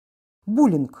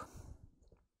Буллинг.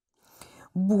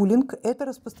 Буллинг – это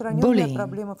распространенная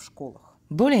проблема в школах.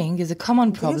 Bullying is a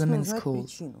common problem in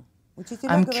schools.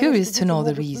 I'm curious to know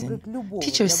the reason.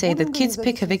 Teachers say that kids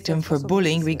pick a victim for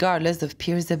bullying regardless of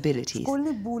peers' abilities.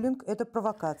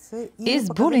 Is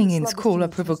bullying in school a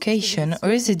provocation,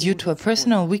 or is it due to a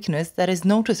personal weakness that is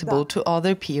noticeable to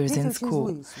other peers in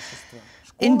school?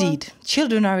 Indeed,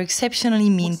 children are exceptionally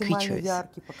mean creatures,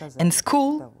 and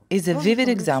school is a vivid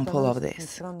example of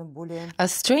this.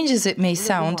 As strange as it may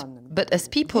sound, but as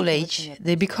people age,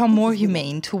 they become more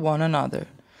humane to one another.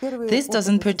 This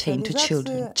doesn't pertain to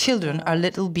children. Children are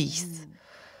little beasts.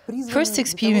 First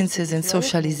experiences in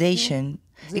socialization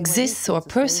exist so a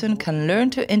person can learn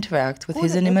to interact with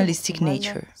his animalistic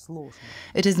nature.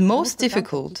 It is most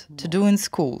difficult to do in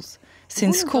schools,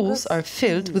 since schools are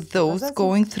filled with those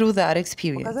going through that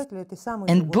experience.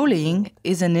 And bullying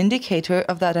is an indicator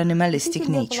of that animalistic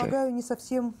nature.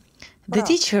 The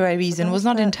teacher, I reason, was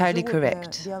not entirely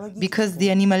correct, because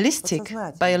the animalistic,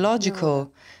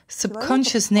 biological,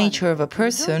 subconscious nature of a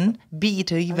person, be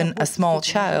it even a small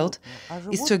child,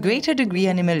 is to a greater degree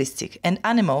animalistic, and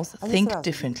animals think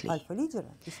differently.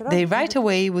 They right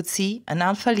away would see an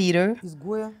alpha leader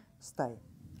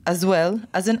as well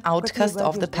as an outcast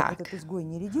of the pack,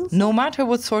 no matter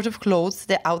what sort of clothes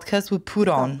the outcast would put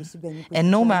on,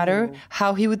 and no matter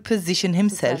how he would position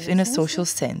himself in a social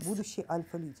sense.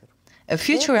 A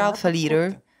future alpha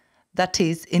leader, that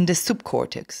is, in the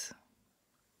subcortex.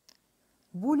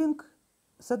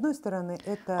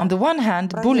 On the one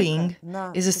hand, bullying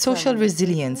is a social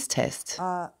resilience test,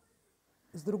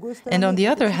 and on the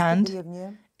other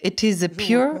hand, it is a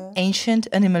pure, ancient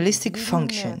animalistic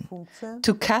function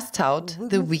to cast out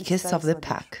the weakest of the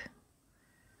pack.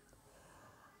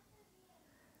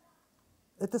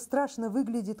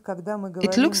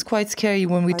 It looks quite scary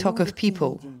when we talk of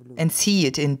people and see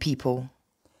it in people.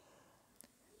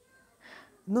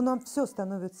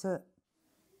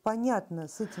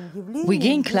 We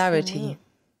gain clarity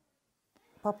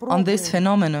on this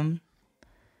phenomenon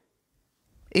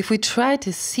if we try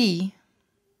to see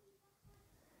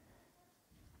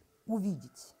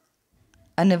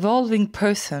an evolving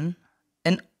person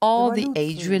in all the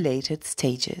age-related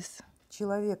stages.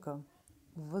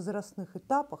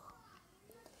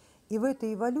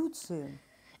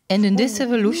 And in this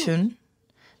evolution,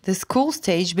 the school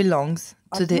stage belongs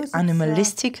to the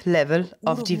animalistic level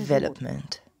of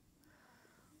development.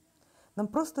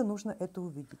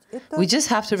 We just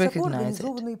have to recognize it.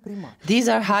 These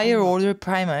are higher order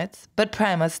primates, but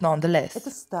primates nonetheless.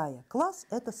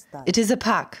 It is a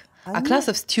pack. A class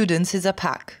of students is a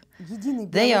pack.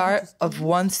 They are of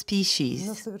one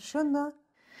species,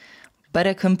 but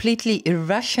a completely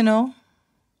irrational,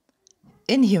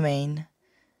 inhumane,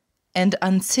 and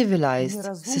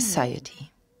uncivilized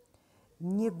society.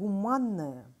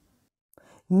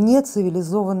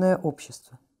 Нецивилизованное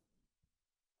общество.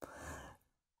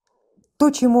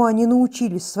 То, чему они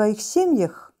научились в своих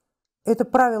семьях, это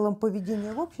правилам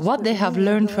поведения в обществе. What they have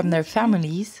learned from their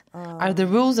families are the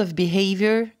rules of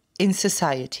behavior in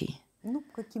society,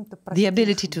 the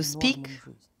ability to speak,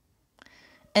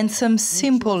 and some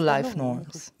simple life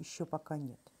norms.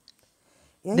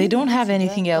 They don't have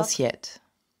anything else yet.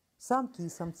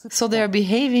 So they are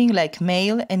behaving like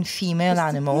male and female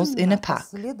animals in a pack.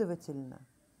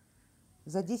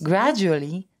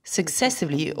 Gradually,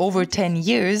 successively, over 10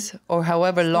 years, or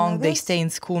however long they stay in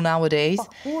school nowadays,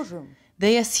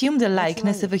 they assume the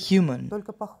likeness of a human.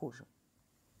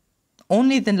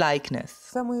 Only the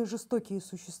likeness.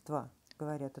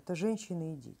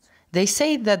 They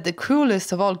say that the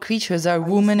cruelest of all creatures are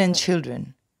women and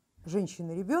children.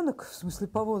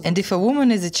 And if a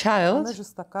woman is a child,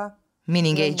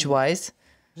 meaning age-wise,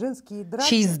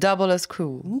 she is double as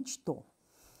cruel.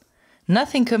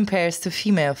 Nothing compares to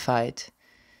female fight.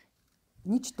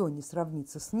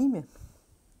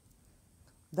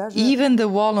 Even the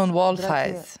wall-on-wall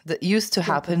fights that used to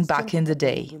happen back in the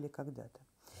day.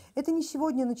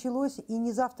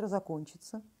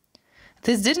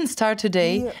 This didn't start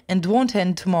today and won't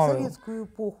end tomorrow.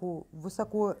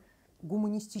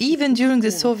 Even during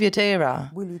the Soviet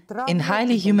era, in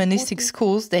highly humanistic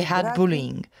schools, they had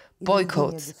bullying,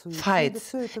 boycotts,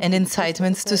 fights, and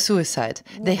incitements to suicide.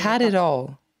 They had it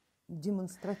all.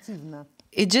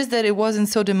 It's just that it wasn't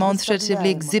so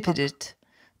demonstratively exhibited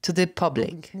to the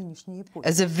public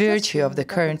as a virtue of the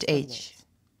current age.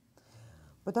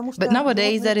 But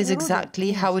nowadays, that is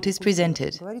exactly how it is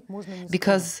presented,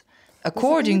 because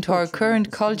according to our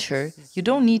current culture, you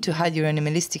don't need to hide your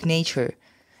animalistic nature.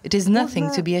 It is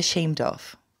nothing to be ashamed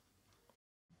of.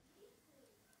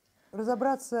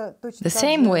 The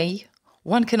same way,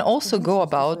 One can also go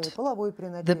about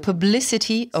the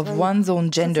publicity of one's own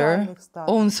gender,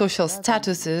 own social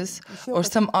statuses, or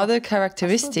some other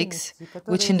characteristics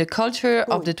which in the culture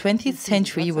of the 20th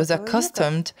century was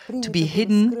accustomed to be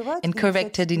hidden and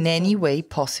corrected in any way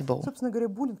possible.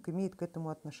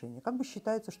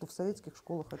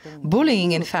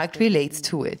 Bullying, in fact, relates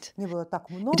to it.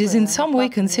 It is in some way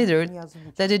considered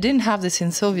that it didn't have this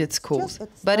in Soviet schools,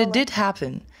 but it did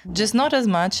happen, just not as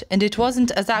much, and it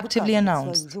wasn't as actively announced.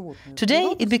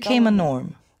 Today, it became a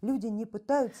norm.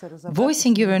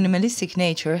 Voicing your animalistic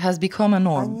nature has become a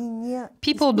norm.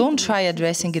 People don't try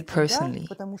addressing it personally.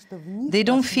 They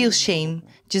don't feel shame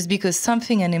just because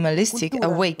something animalistic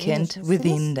awakened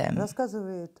within them.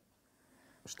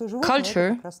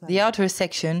 Culture, the outer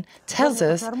section, tells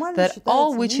us that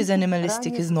all which is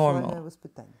animalistic is normal.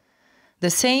 The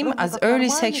same as early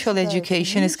sexual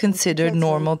education is considered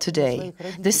normal today.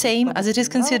 The same as it is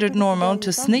considered normal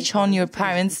to snitch on your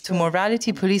parents to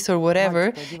morality police or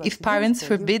whatever if parents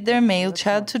forbid their male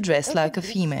child to dress like a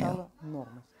female.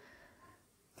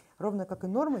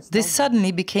 This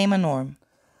suddenly became a norm,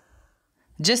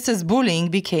 just as bullying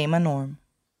became a norm.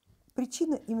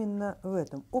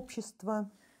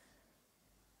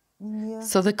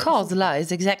 So the cause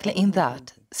lies exactly in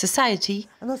that. Society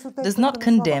does not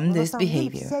condemn this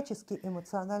behavior.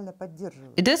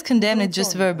 It does condemn it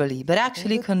just verbally, but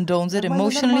actually condones it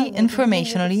emotionally,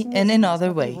 informationally, and in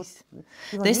other ways.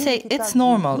 They say it's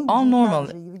normal, all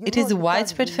normal. It is a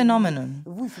widespread phenomenon.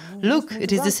 Look,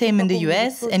 it is the same in the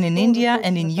US and in India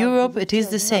and in Europe. It is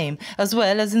the same, as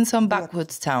well as in some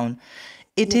backwoods town.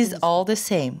 It is all the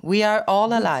same. We are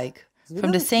all alike,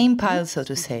 from the same pile, so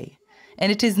to say. And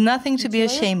it is nothing to be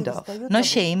ashamed of, no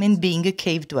shame in being a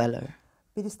cave dweller.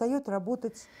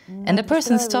 And the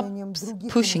person stops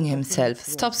pushing himself,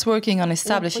 stops working on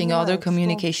establishing other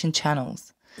communication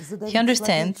channels. He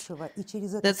understands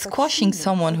that squashing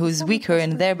someone who is weaker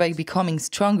and thereby becoming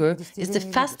stronger is the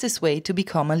fastest way to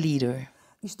become a leader.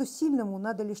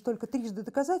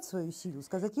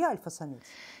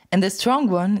 And the strong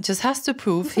one just has to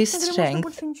prove his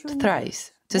strength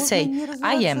thrice. To say,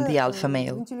 I am the alpha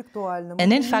male.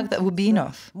 And in fact, that would be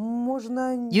enough.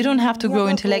 You don't have to grow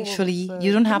intellectually,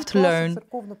 you don't have to learn,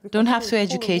 don't have to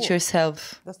educate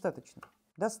yourself.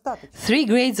 3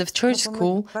 grades of church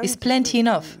school is plenty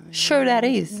enough. Sure that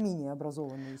is.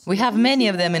 We have many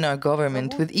of them in our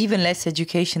government with even less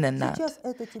education than that.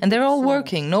 And they're all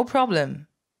working, no problem.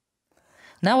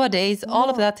 Nowadays, all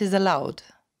of that is allowed.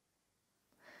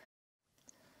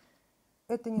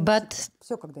 But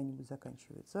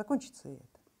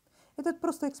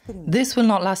this will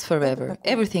not last forever.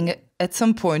 Everything at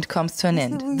some point comes to an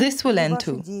end. This will end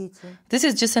too. This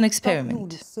is just an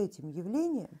experiment.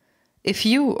 If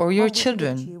you or your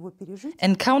children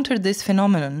encountered this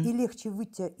phenomenon,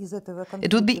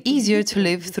 it would be easier to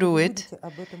live through it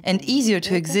and easier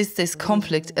to exist this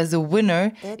conflict as a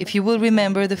winner if you will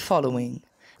remember the following.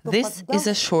 This is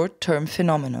a short-term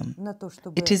phenomenon.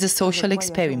 It is a social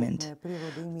experiment.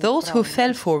 Those who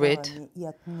fell for it,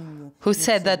 who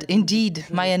said that indeed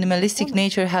my animalistic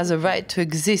nature has a right to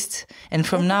exist and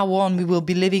from now on we will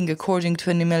be living according to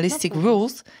animalistic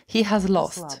rules, he has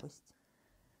lost.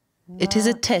 It is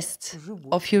a test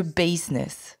of your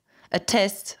baseness, a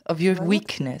test of your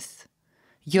weakness,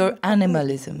 your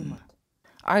animalism.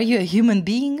 Are you a human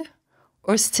being?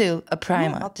 Or still a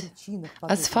primate?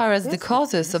 As far as the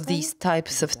causes of these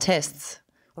types of tests,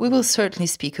 we will certainly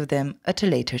speak of them at a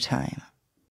later time.